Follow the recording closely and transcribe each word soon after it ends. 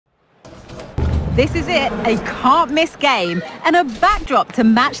This is it, a can't-miss game and a backdrop to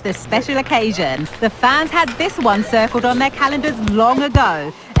match the special occasion. The fans had this one circled on their calendars long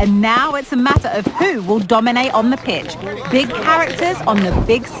ago, and now it's a matter of who will dominate on the pitch. Big characters on the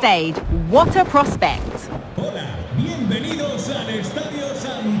big stage. What a prospect. Hola, bienvenidos al Estadio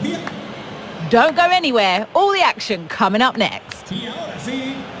Santiago. Don't go anywhere, all the action coming up next. Y ahora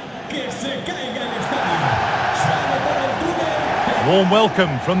sí, que se caiga el estadio. Sale por el túnel. A warm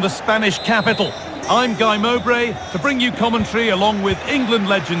welcome from the Spanish capital. I'm Guy Mowbray to bring you commentary along with England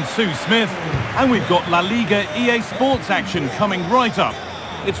legend Sue Smith, and we've got La Liga EA Sports action coming right up.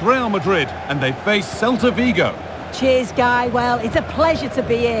 It's Real Madrid and they face Celta Vigo. Cheers, Guy. Well, it's a pleasure to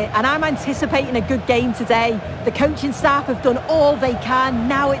be here, and I'm anticipating a good game today. The coaching staff have done all they can.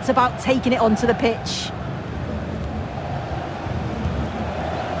 Now it's about taking it onto the pitch.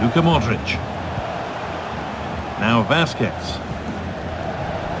 Luka Modric. Now Vasquez.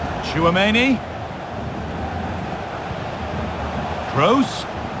 Tchouaméni. Kroos.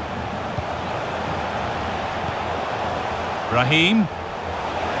 Raheem.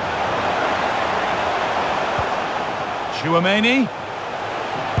 Tchouaméni.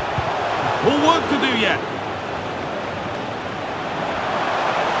 All work to do yet.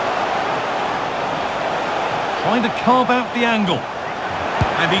 Trying to carve out the angle.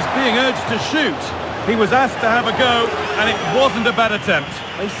 And he's being urged to shoot. He was asked to have a go, and it wasn't a bad attempt.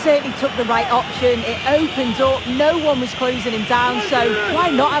 He certainly took the right option. It opened up. No one was closing him down, so why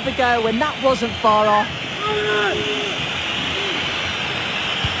not have a go? And that wasn't far off.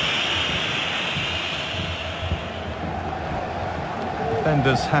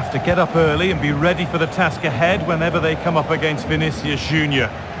 Defenders have to get up early and be ready for the task ahead whenever they come up against Vinicius Junior.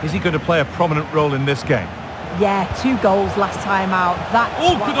 Is he going to play a prominent role in this game? Yeah, 2 goals last time out. That's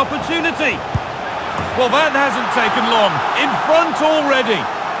good opportunity! Well, that hasn't taken long. In front already.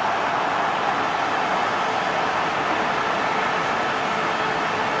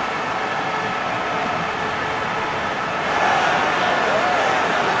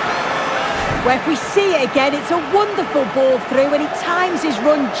 Well, if we see it again, it's a wonderful ball through, and he times his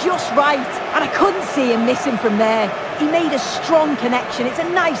run just right. And I couldn't see him missing from there. He made a strong connection. It's a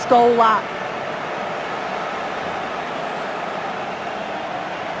nice goal, that.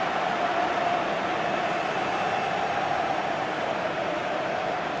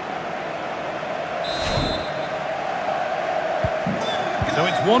 So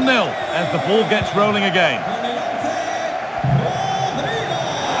it's 1-0 as the ball gets rolling again.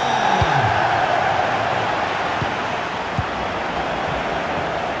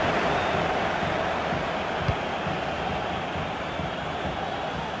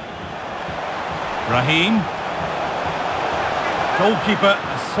 Raheem. Goalkeeper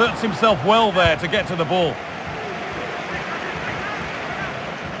asserts himself well there to get to the ball.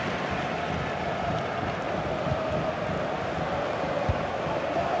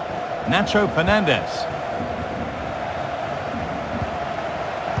 Nacho Fernandez.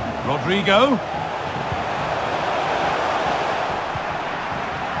 Rodrigo.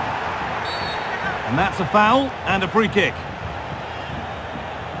 And that's a foul and a free kick.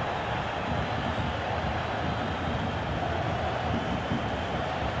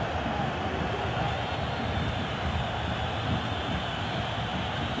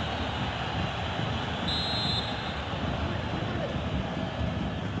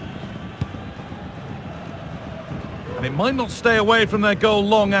 And it might not stay away from their goal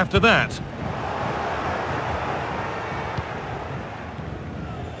long after that.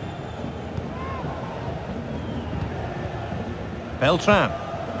 Beltran.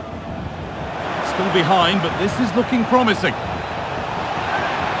 Still behind, but this is looking promising.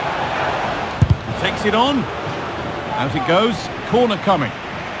 He takes it on. Out it goes. Corner coming.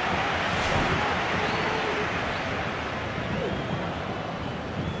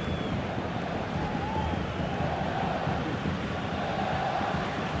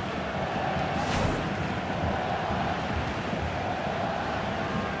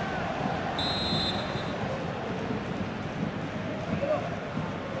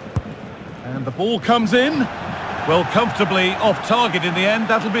 And the ball comes in. Well, comfortably off target in the end.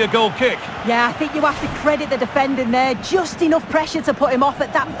 That'll be a goal kick. Yeah, I think you have to credit the defending there. Just enough pressure to put him off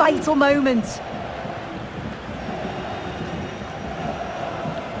at that vital moment.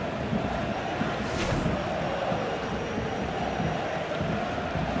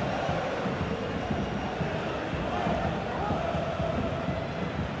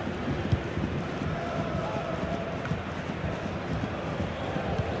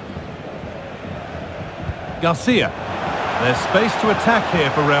 Garcia. There's space to attack here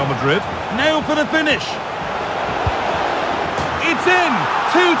for Real Madrid. Now for the finish. It's in!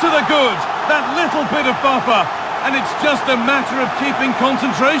 2 to the good. that little bit of buffer, and it's just a matter of keeping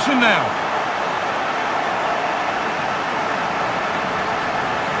concentration now.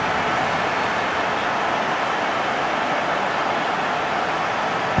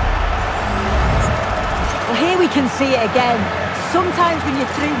 Well, here we can see it again. Sometimes when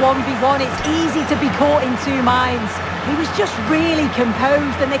you're through 1v1, it's easy to be caught in two minds. He was just really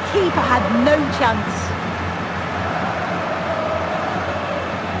composed and the keeper had no chance.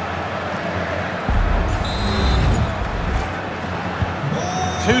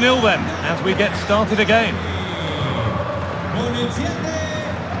 Two 2-0 then, as we get started again.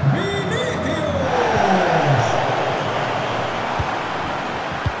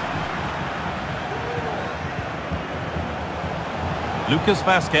 Lucas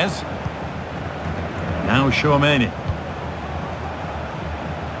Vasquez. Now Chouameni.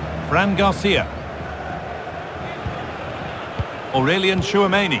 Fran Garcia. Aurelien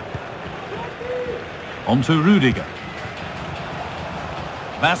Chouameni. On to Rudiger.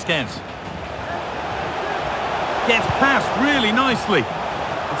 Vasquez. Gets past really nicely.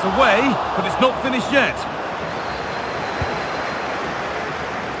 It's away, but it's not finished yet.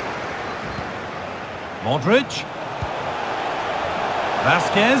 Modric.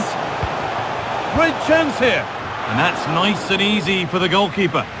 Vasquez. Great chance here. And that's nice and easy for the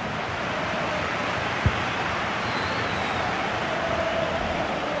goalkeeper.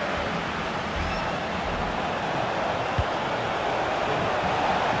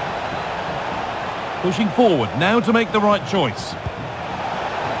 Pushing forward now to make the right choice.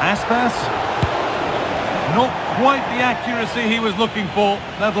 Aspas. Not quite the accuracy he was looking for.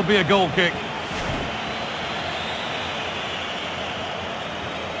 That'll be a goal kick.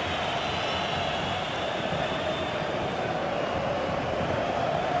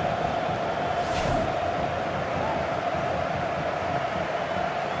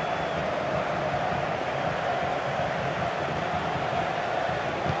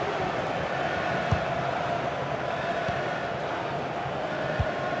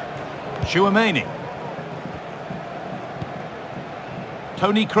 Chouameni.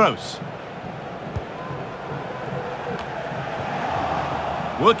 Toni Kroos.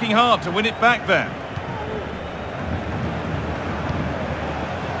 Working hard to win it back there.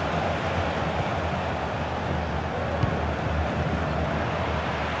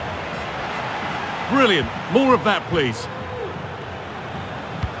 Brilliant. More of that, please.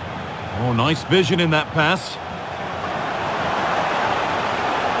 Oh, nice vision in that pass.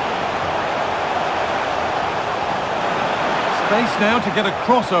 Space now to get a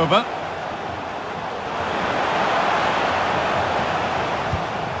crossover.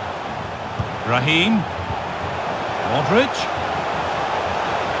 Raheem. Modric.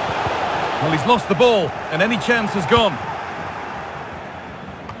 Well, he's lost the ball, and any chance has gone.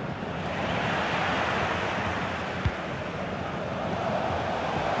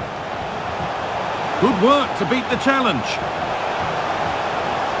 Good work to beat the challenge.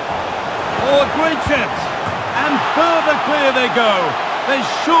 Oh, a great chance. And further clear they go. There's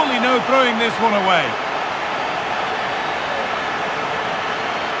surely no throwing this one away.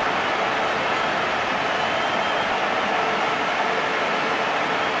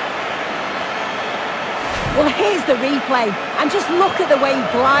 Well, here's the replay. And just look at the way he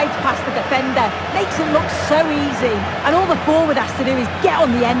glides past the defender. Makes it look so easy. And all the forward has to do is get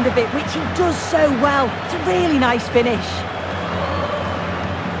on the end of it, which he does so well. It's a really nice finish.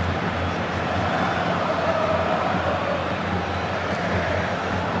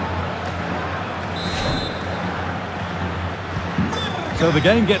 So the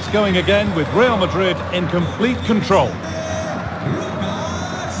game gets going again with Real Madrid in complete control.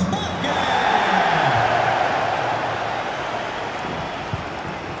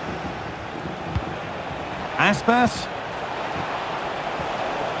 Aspas.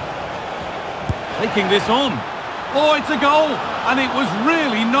 Taking this on. Oh, it's a goal! And it was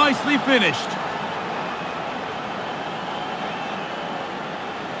really nicely finished.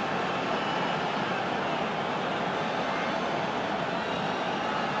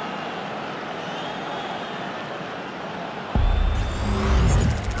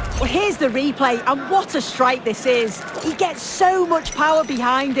 Well, here's the replay, and what a strike this is. He gets so much power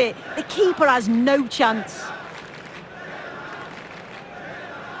behind it. The keeper has no chance.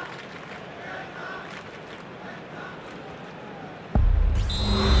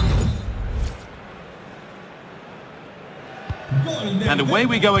 And away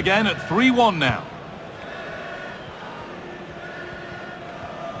we go again at 3-1 now.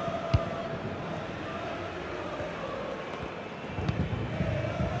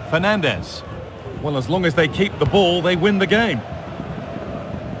 Fernandez. Well, as long as they keep the ball, they win the game.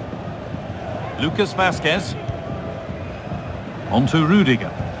 Lucas Vázquez. On to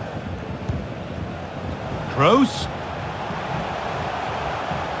Rudiger. Kroos.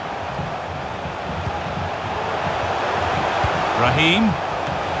 Raheem.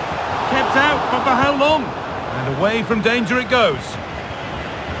 Kept out, but for how long? And away from danger it goes.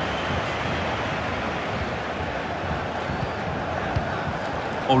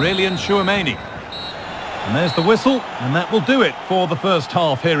 Aurelien Tchouameni. And there's the whistle, and that will do it for the first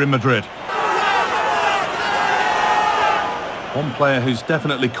half here in Madrid. One player who's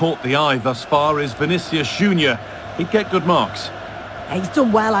definitely caught the eye thus far is Vinicius Junior. He'd get good marks. He's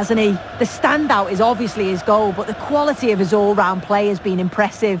done well, hasn't he? The standout is obviously his goal, but the quality of his all-round play has been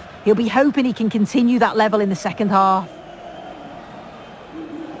impressive. He'll be hoping he can continue that level in the second half.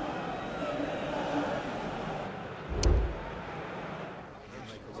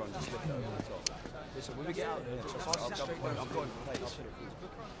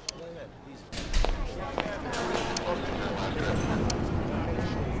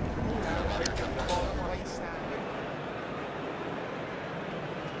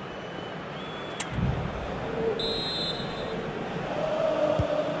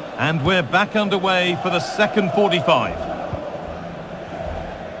 And we're back underway for the second 45.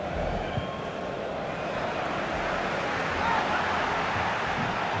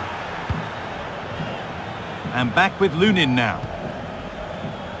 And back with Lunin now.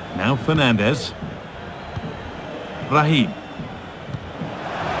 Now Fernandez. Raheem.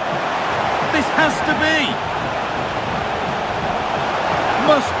 This has to be.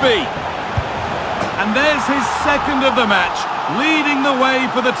 Must be. And there's his second of the match, leading the way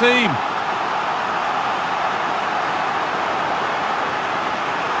for the team.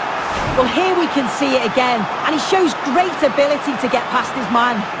 Well, here we can see it again, and he shows great ability to get past his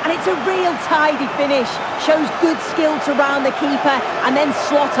man. And it's a real tidy finish. Shows good skill to round the keeper and then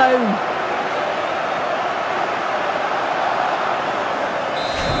slot home.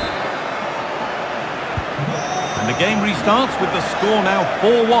 And the game restarts with the score now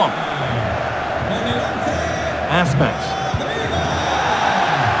 4-1. Aspas.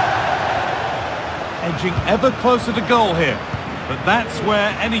 Edging ever closer to goal here. But that's where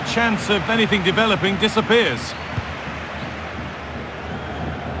any chance of anything developing disappears.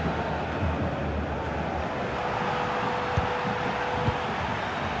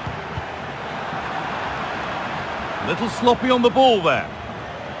 A little sloppy on the ball there.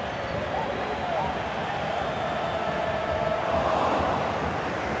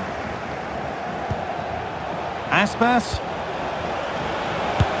 Aspas.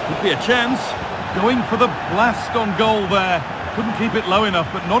 Could be a chance. Going for the blast on goal there. Couldn't keep it low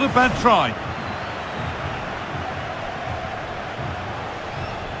enough, but not a bad try.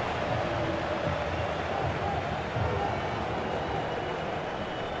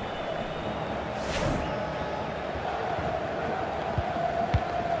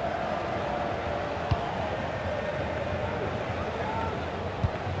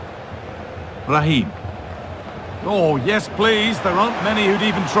 Raheem. Oh, yes, please. There aren't many who'd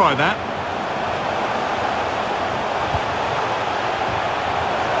even try that.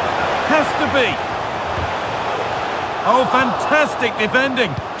 Has to be. Oh, fantastic defending,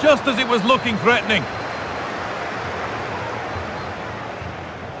 just as it was looking threatening.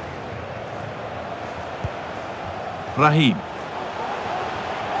 Raheem.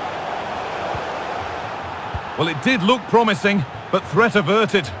 Well, it did look promising, but threat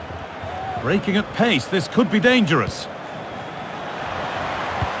averted. Breaking at pace, this could be dangerous.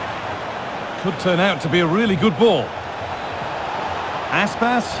 Could turn out to be a really good ball.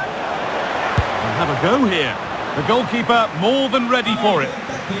 Aspas. Have a go here. The goalkeeper more than ready for it.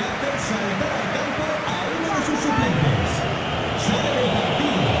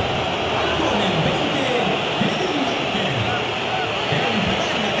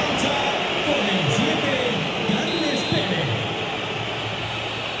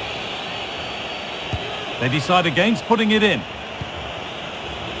 They decide against putting it in.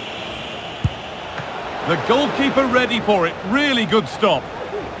 The goalkeeper ready for it. Really good stop.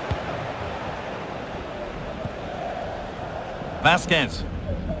 Vázquez.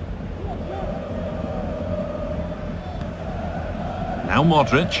 Now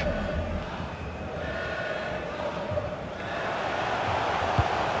Modric.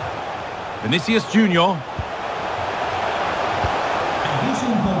 Vinicius Junior.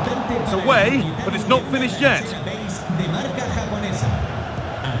 It's away, but it's not finished yet.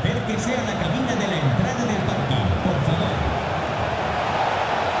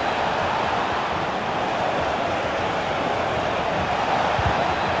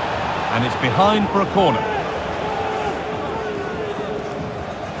 And it's behind for a corner.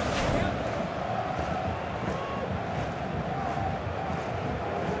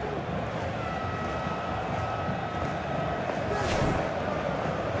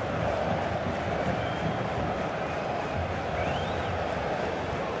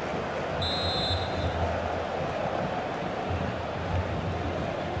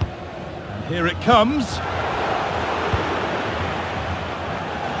 Here it comes.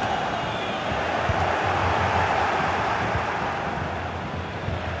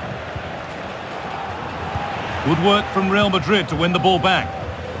 Good work from Real Madrid to win the ball back.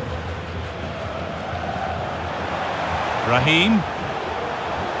 Raheem.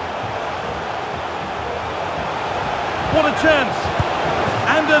 What a chance!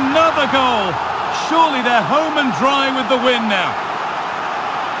 And another goal! Surely they're home and dry with the win now.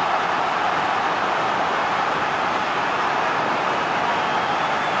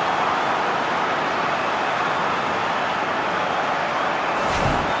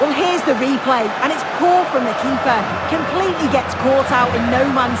 Well, here's the replay, and it's poor from the keeper. Completely gets caught out in no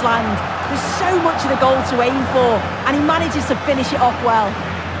man's land. There's so much of the goal to aim for, and he manages to finish it off well.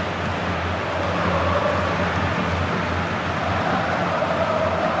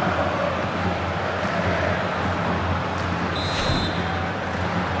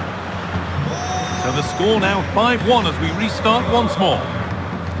 So the score now 5-1 as we restart once more.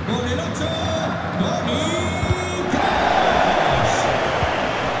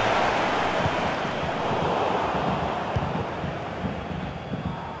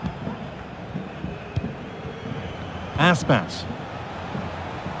 Aspas.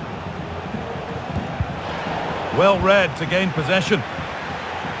 Well read to gain possession.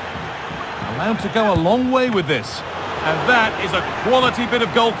 Allowed to go a long way with this. And that is a quality bit of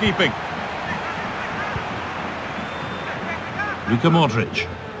goalkeeping. Luka Modric.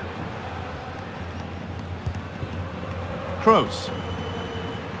 Kroos.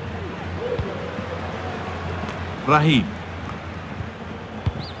 Raheem.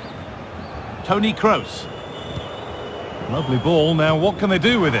 Toni Kroos. Lovely ball. Now what can they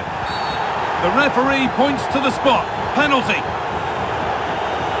do with it? The referee points to the spot. Penalty.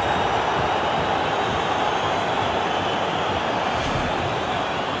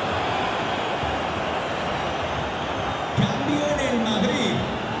 Cambio en el Madrid.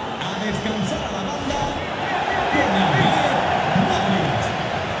 A descansar a la banda con el 10, Madrid.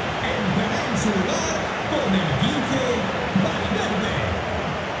 Entrará en su lugar con el 15, Valverde.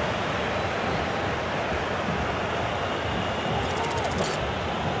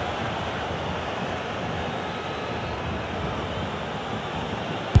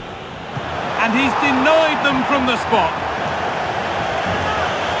 And he's denied them from the spot.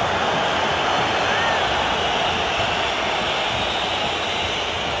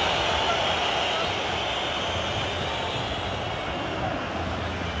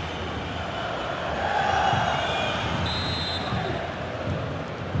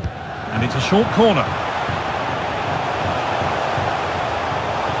 And it's a short corner.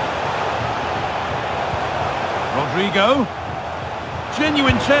 Rodrigo.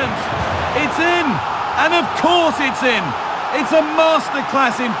 Genuine chance. It's in! And of course it's in! It's a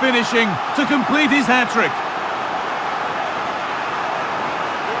masterclass in finishing to complete his hat-trick.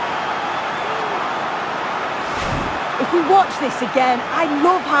 If we watch this again, I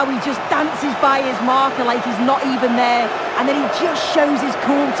love how he just dances by his marker like he's not even there, and then he just shows his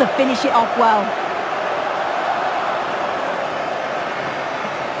cool to finish it off well.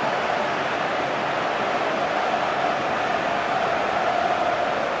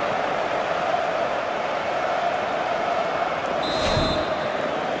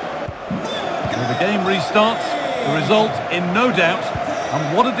 The game restarts, the result in no doubt,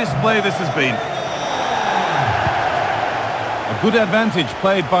 and what a display this has been. A good advantage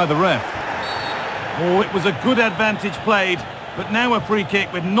played by the ref. Oh, it was a good advantage played, but now a free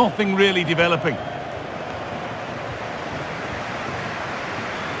kick with nothing really developing.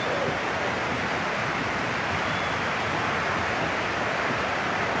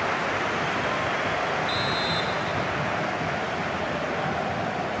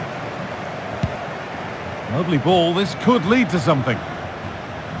 Lovely ball, this could lead to something.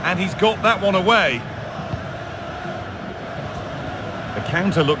 And he's got that one away. The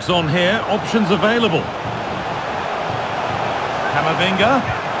counter looks on here, options available. Camavinga.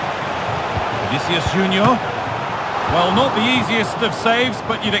 Vinicius Junior. Well, not the easiest of saves,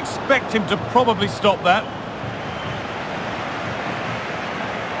 but you'd expect him to probably stop that.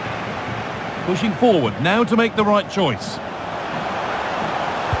 Pushing forward, now to make the right choice.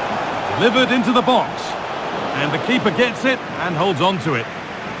 Delivered into the box. And the keeper gets it and holds on to it.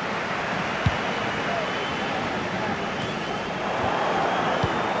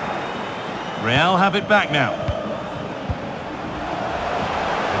 Real have it back now.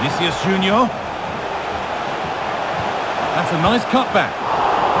 Vinicius Junior. That's a nice cutback.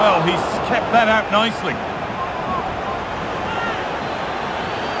 Well, he's kept that out nicely.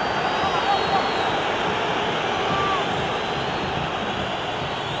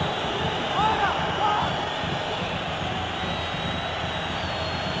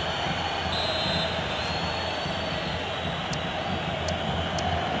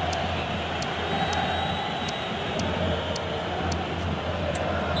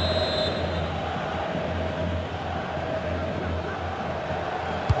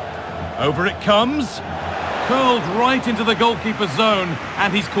 Over it comes. Curled right into the goalkeeper's zone,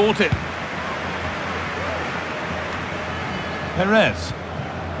 and he's caught it. Perez.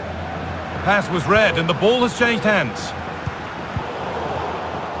 The pass was read, and the ball has changed hands.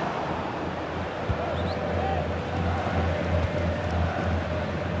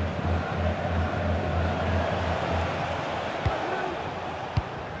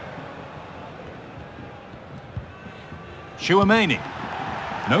 Chouameni.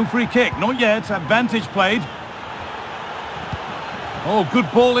 No free kick, not yet. Advantage played. Oh,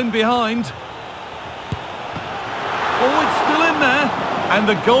 good ball in behind. Oh, it's still in there. And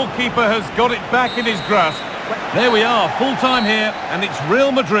the goalkeeper has got it back in his grasp. There we are, full time here, and it's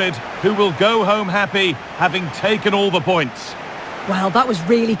Real Madrid who will go home happy, having taken all the points. Well, that was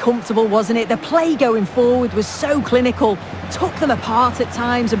really comfortable, wasn't it? The play going forward was so clinical, took them apart at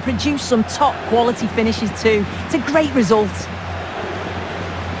times and produced some top quality finishes too. It's a great result.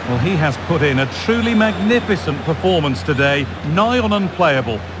 Well, he has put in a truly magnificent performance today, nigh on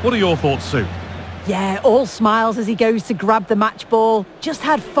unplayable. What are your thoughts, Sue? Yeah, all smiles as he goes to grab the match ball. Just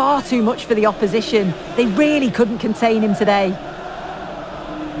had far too much for the opposition. They really couldn't contain him today.